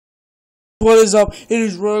What is up? It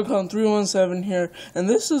is Roricon317 here, and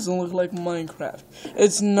this doesn't look like Minecraft.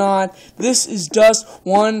 It's not. This is Dust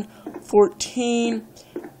 114,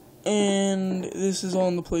 and this is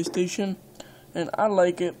on the PlayStation, and I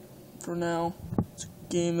like it for now. It's a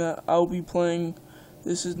game that I'll be playing.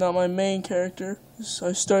 This is not my main character.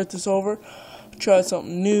 I start this over, try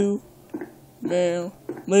something new. Man,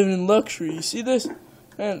 living in luxury. You see this?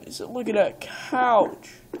 Man, look at that couch.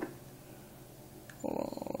 Hold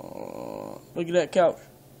on. Look at that couch.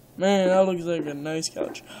 Man, that looks like a nice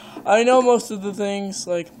couch. I know most of the things,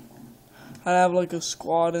 like, I have like a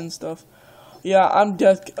squad and stuff. Yeah, I'm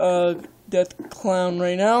Death Clown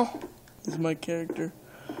right now. This is my character.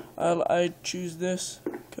 I choose this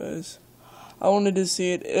because I wanted to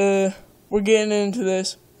see it. We're getting into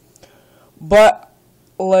this, but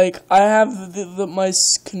like I have my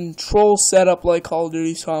control set up like Call of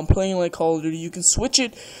Duty, so I'm playing like Call of Duty. You can switch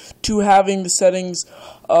it to having the settings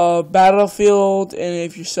Battlefield, and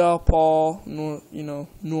if you're Southpaw,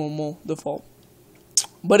 normal default.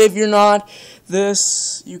 But if you're not,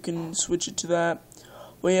 you can switch it to that.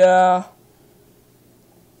 But yeah,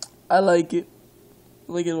 I like it.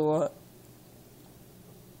 I like it a lot.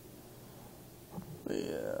 But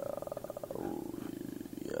yeah,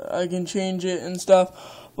 I can change it and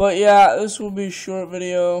stuff. But yeah, this will be a short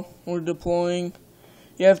video. We're deploying.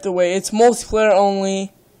 You have to wait. It's multiplayer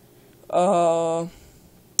only. I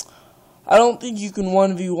don't think you can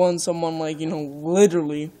 1v1 someone like,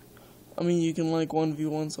 literally. I mean, you can like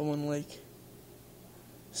 1v1 someone like,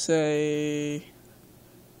 say,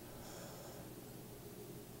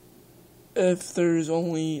 if there's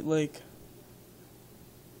only like,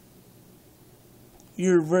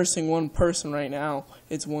 you're versing one person right now,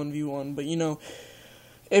 it's 1v1. But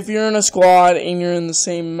if you're in a squad and you're in the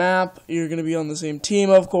same map, you're gonna be on the same team,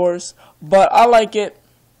 of course. But I like it.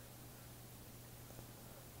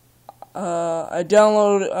 I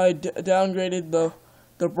downgraded the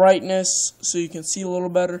brightness so you can see a little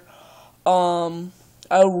better. I'll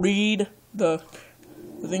read the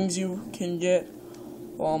things you can get.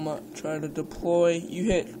 Well, I'm gonna try to deploy. You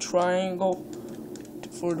hit triangle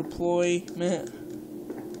for deployment.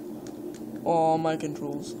 All my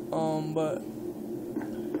controls. But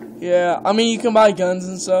yeah, I mean you can buy guns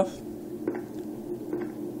and stuff.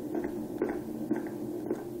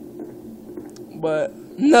 But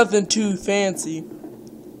nothing too fancy.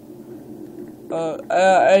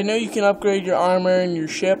 I know you can upgrade your armor and your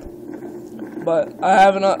ship, but I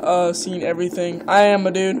haven't seen everything. I am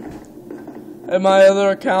a dude. In my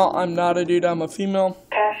other account, I'm not a dude. I'm a female.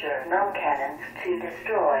 Capture null cannons to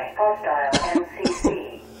destroy hostile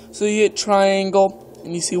MCC. So you hit triangle,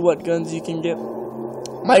 and you see what guns you can get.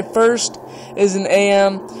 My first is an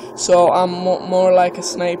AM, so I'm more like a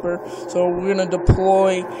sniper. So we're gonna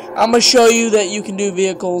deploy. I'm gonna show you that you can do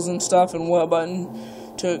vehicles and stuff, and what button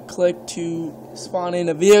to click to spawn in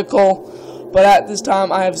a vehicle. But at this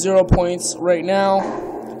time, I have 0 points right now.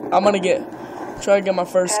 I'm gonna try to get my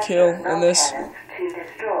first kill in this. To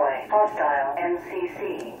destroy hostile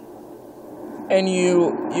MCC. And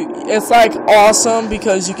it's like awesome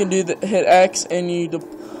because you can do hit X and you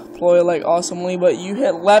deploy like awesomely, but you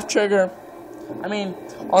hit left trigger. I mean,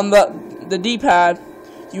 on the D-pad,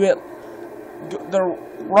 you hit the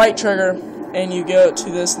right trigger and you go to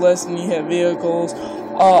this list and you hit vehicles,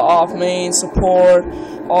 off main, support,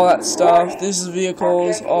 all that stuff. This is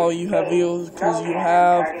vehicles. All you have vehicles you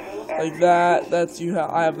have like that. I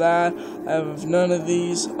have that. I have none of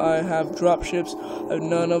these. I have dropships. I have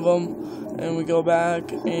none of them. And we go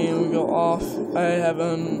back and we go off. I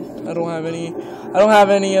don't have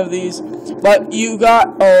any of these. But you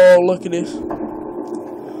got, oh, look at this.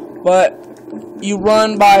 But you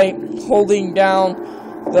run by holding down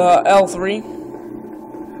the L3.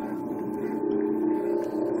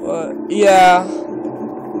 But yeah,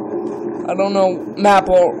 I don't know map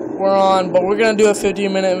we're on, but we're gonna do a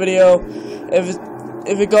 15-minute video. If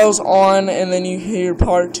it goes on and then you hear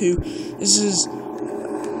part 2,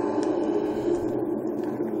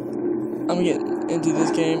 I'm getting into this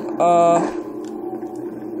game.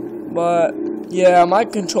 But yeah, my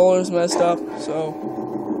controller's messed up, so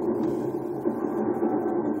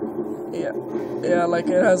yeah, like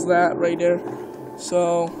it has that right there.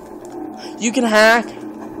 So you can hack.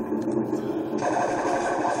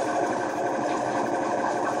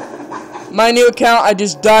 My new account, I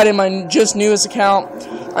just died in my newest account.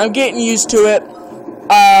 I'm getting used to it.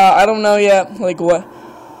 I don't know yet, like what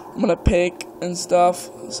I'm gonna pick and stuff.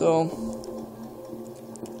 So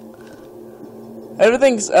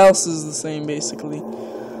everything else is the same basically.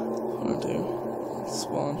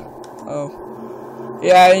 Spawn. Oh,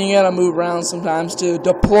 yeah, and you gotta move around sometimes to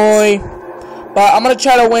deploy. But I'm gonna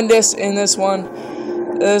try to win this in this one.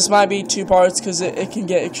 This might be 2 parts because it can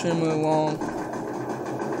get extremely long.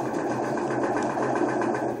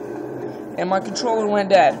 And my controller went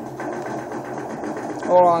dead.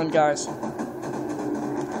 Hold on, guys.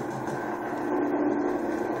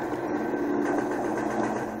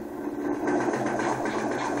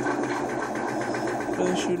 What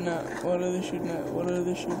are they shooting at? What are they shooting at? What are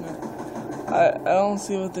they shooting at? I don't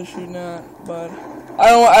see what they're shooting at, but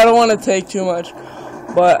I don't want to take too much.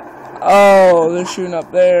 But oh, they're shooting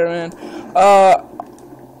up there, man.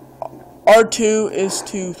 R2 is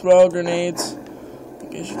to throw grenades. I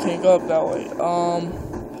guess you can't go up that way.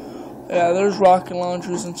 Yeah, there's rocket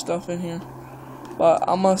launchers and stuff in here. But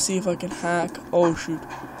I'm gonna see if I can hack. Oh shoot.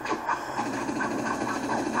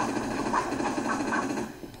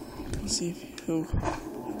 Let's see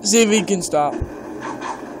if he can stop.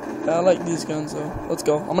 I like these guns though. Let's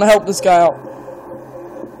go. I'm gonna help this guy out.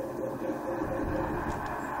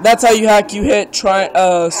 That's how you hack. You hit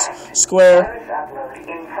square.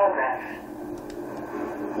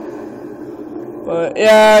 But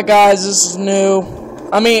yeah, guys, this is new.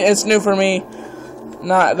 I mean, it's new for me.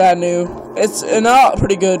 Not that new. It's not a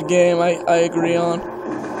pretty good game. I agree on.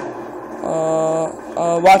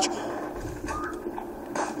 Watch.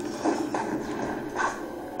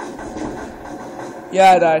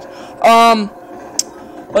 Yeah, I died.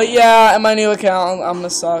 But yeah, in my new account, I'm gonna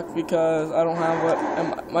suck because I don't have what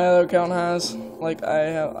my other account has. Like, I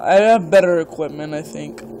have better equipment, I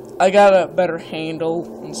think. I got a better handle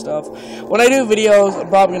and stuff. When I do videos, I'm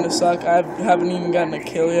probably gonna suck. I haven't even gotten a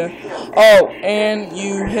kill yet. Oh, and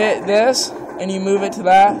you hit this, and you move it to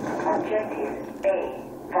that.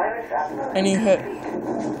 And you hit.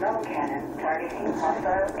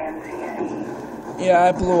 Yeah,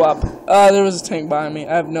 I blew up. There was a tank behind me.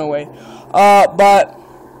 I have no way. But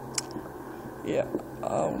yeah,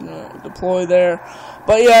 I'm gonna deploy there.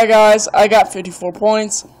 But yeah, guys, I got 54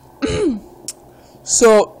 points.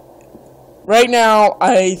 So right now,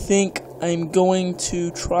 I think I'm going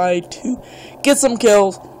to try to get some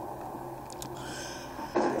kills.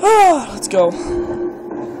 Let's go.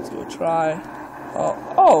 Let's go try.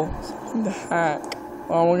 Oh, the hack.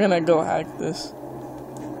 Oh, we're gonna go hack this.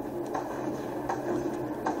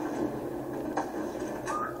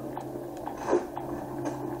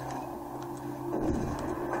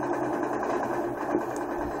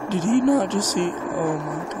 Did he not just see? Oh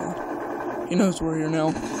my god. He knows we're here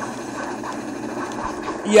now.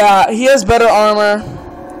 Yeah, he has better armor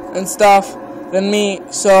and stuff than me,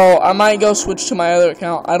 so I might go switch to my other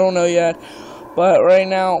account. I don't know yet. But right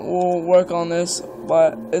now, we'll work on this.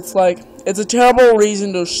 But it's like, it's a terrible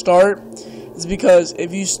reason to start. It's because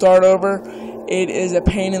if you start over, it is a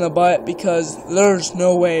pain in the butt because there's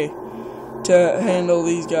no way to handle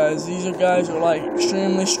these guys. These guys are like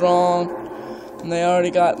extremely strong. And they already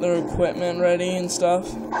got their equipment ready and stuff.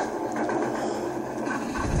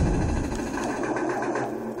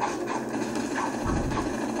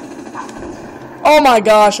 Oh my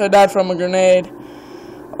gosh, I died from a grenade.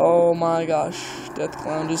 Oh my gosh, Death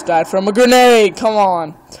Clown just died from a grenade. Come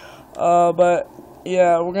on. But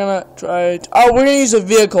yeah, we're gonna try. Oh, we're gonna use a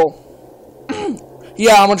vehicle.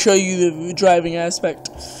 Yeah, I'm gonna show you the driving aspect.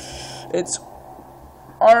 It's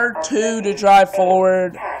R2 to drive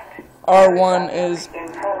forward. R1 is.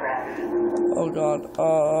 Oh god.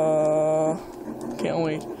 Can't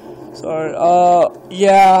wait. Sorry.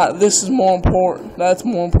 Yeah, this is more important. That's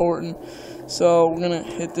more important. So we're gonna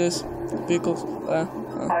hit this vehicles.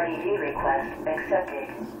 RDV request accepted.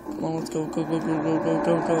 Come on, let's go. Go.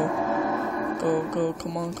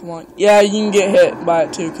 Come on. Yeah, you can get hit by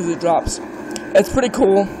it too because it drops. It's pretty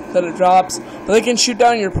cool that it drops, but they can shoot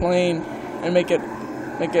down your plane and make it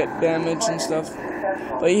damage and stuff.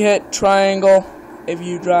 But you hit triangle if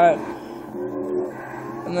you drive,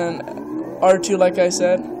 and then R2, like I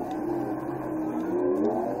said.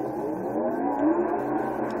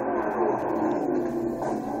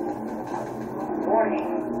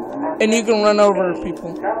 And you can run over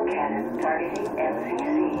people.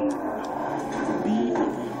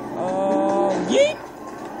 Yeet.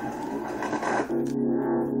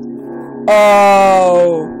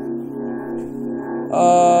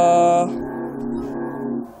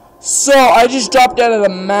 So I just dropped out of the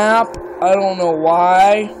map. I don't know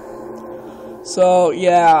why. So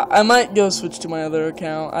yeah, I might go switch to my other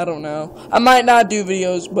account. I don't know. I might not do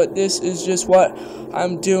videos, but this is just what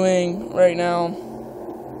I'm doing right now.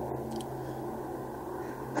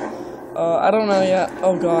 I don't know yet.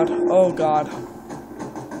 Oh god.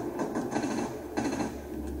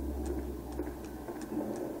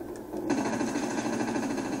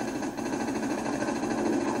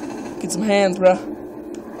 Get some hands, bruh.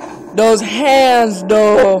 Those hands,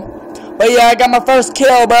 though. But yeah, I got my first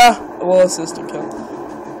kill, bruh. Well, assistant kill.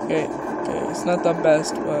 Okay, it's not the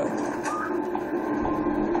best, but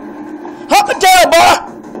hot potato, bruh.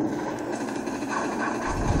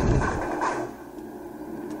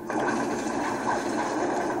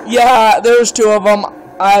 Yeah, there's two of them.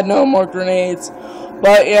 I had no more grenades.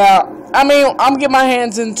 But yeah, I mean, I'm getting my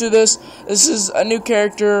hands into this. This is a new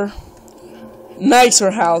character.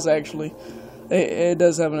 Nicer house, actually. It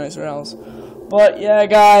does have a nicer house. But yeah,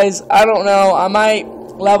 guys, I don't know. I might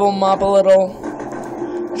level them up a little.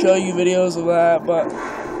 Show you videos of that, but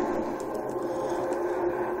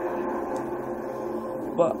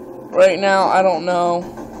right now, I don't know.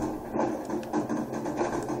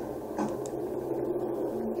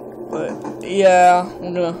 But yeah,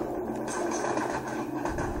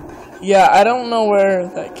 I don't know where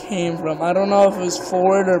that came from. I don't know if it was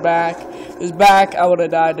forward or back. If it was back, I would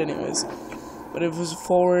have died anyways. But if it was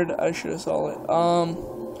forward, I should have saw it.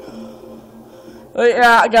 But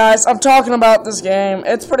yeah, guys, I'm talking about this game.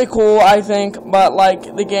 It's pretty cool, I think. But like,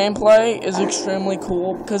 the gameplay is extremely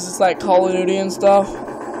cool because it's like Call of Duty and stuff.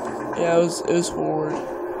 Yeah, it was forward.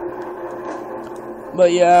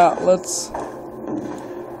 But yeah, let's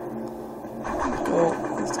go.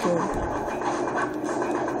 Let's go.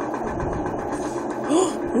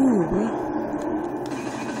 Ooh,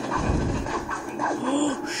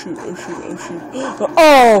 oh shoot! Oh shoot! Oh shoot!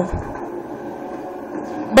 Oh!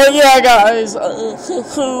 But yeah, guys,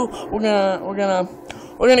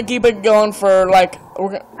 we're gonna keep it going for like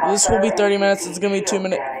this will be 30 minutes. It's gonna be 2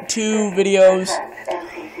 videos,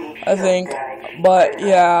 I think. But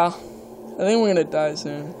yeah, I think we're gonna die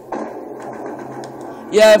soon.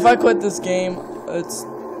 Yeah, if I quit this game, it's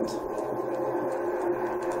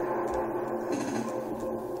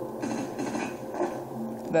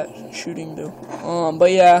that shooting do.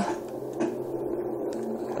 But yeah,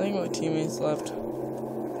 I think my teammates left.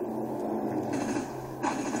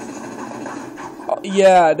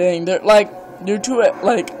 Yeah, dang, they're too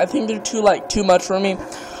I think they're too much for me.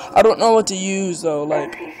 I don't know what to use though.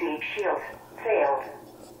 Like,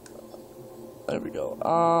 there we go.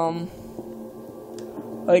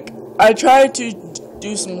 Like, I try to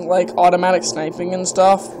do some like automatic sniping and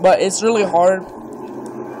stuff, but it's really hard.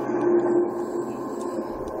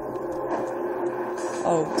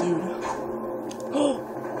 Oh, dude.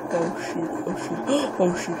 Oh shoot! Oh shoot!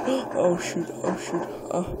 Oh shoot! Oh shoot! Oh shoot!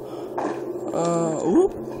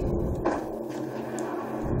 Whoop.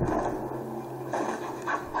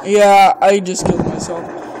 Yeah, I just killed myself.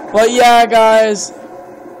 But yeah, guys,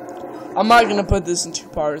 I'm not gonna put this in 2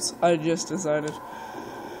 parts. I just decided.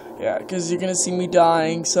 Yeah, because you're gonna see me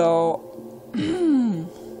dying, so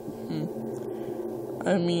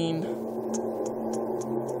I mean,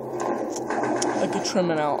 I could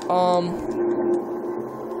trim it out.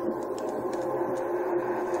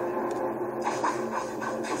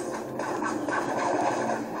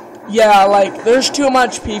 Yeah, like, there's too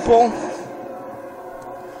much people,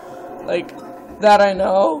 like, that I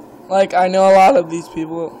know. Like, I know a lot of these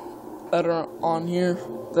people that are on here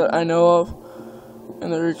that I know of,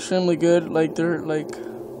 and they're extremely good. Like, they're like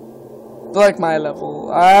my level.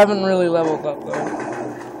 I haven't really leveled up, though.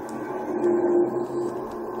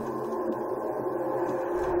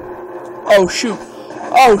 Oh, shoot.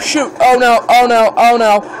 Oh, shoot. Oh, no. Oh, no. Oh,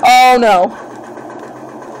 no. Oh, no.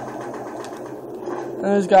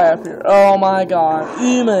 There's a guy up here. Oh my god.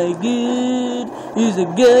 Oh my god. There's a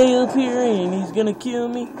guy up here and he's gonna kill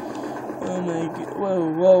me. Oh my god. Whoa,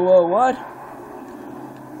 whoa, whoa, what?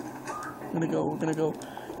 We're gonna go.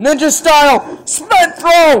 Ninja style! Sprint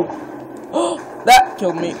throw! That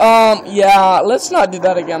killed me. Yeah, let's not do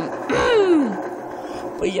that again.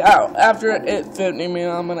 But yeah, after it 50 me,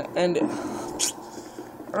 I'm gonna end it.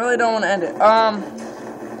 I really don't wanna end it.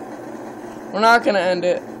 We're not gonna end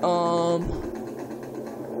it.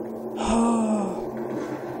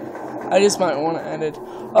 I just might want to end it.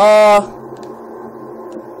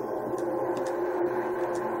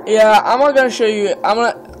 Yeah, I'm not gonna show you. I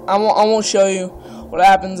won't show you what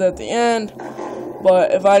happens at the end.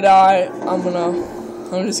 But if I die, I'm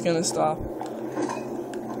just gonna stop.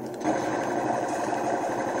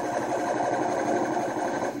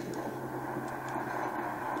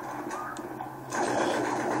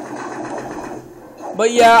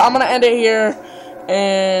 But yeah, I'm gonna end it here.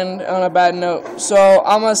 And on a bad note, so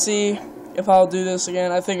I'm gonna see if I'll do this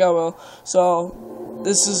again. I think I will. So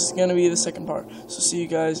this is gonna be the second part. So see you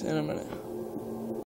guys in a minute.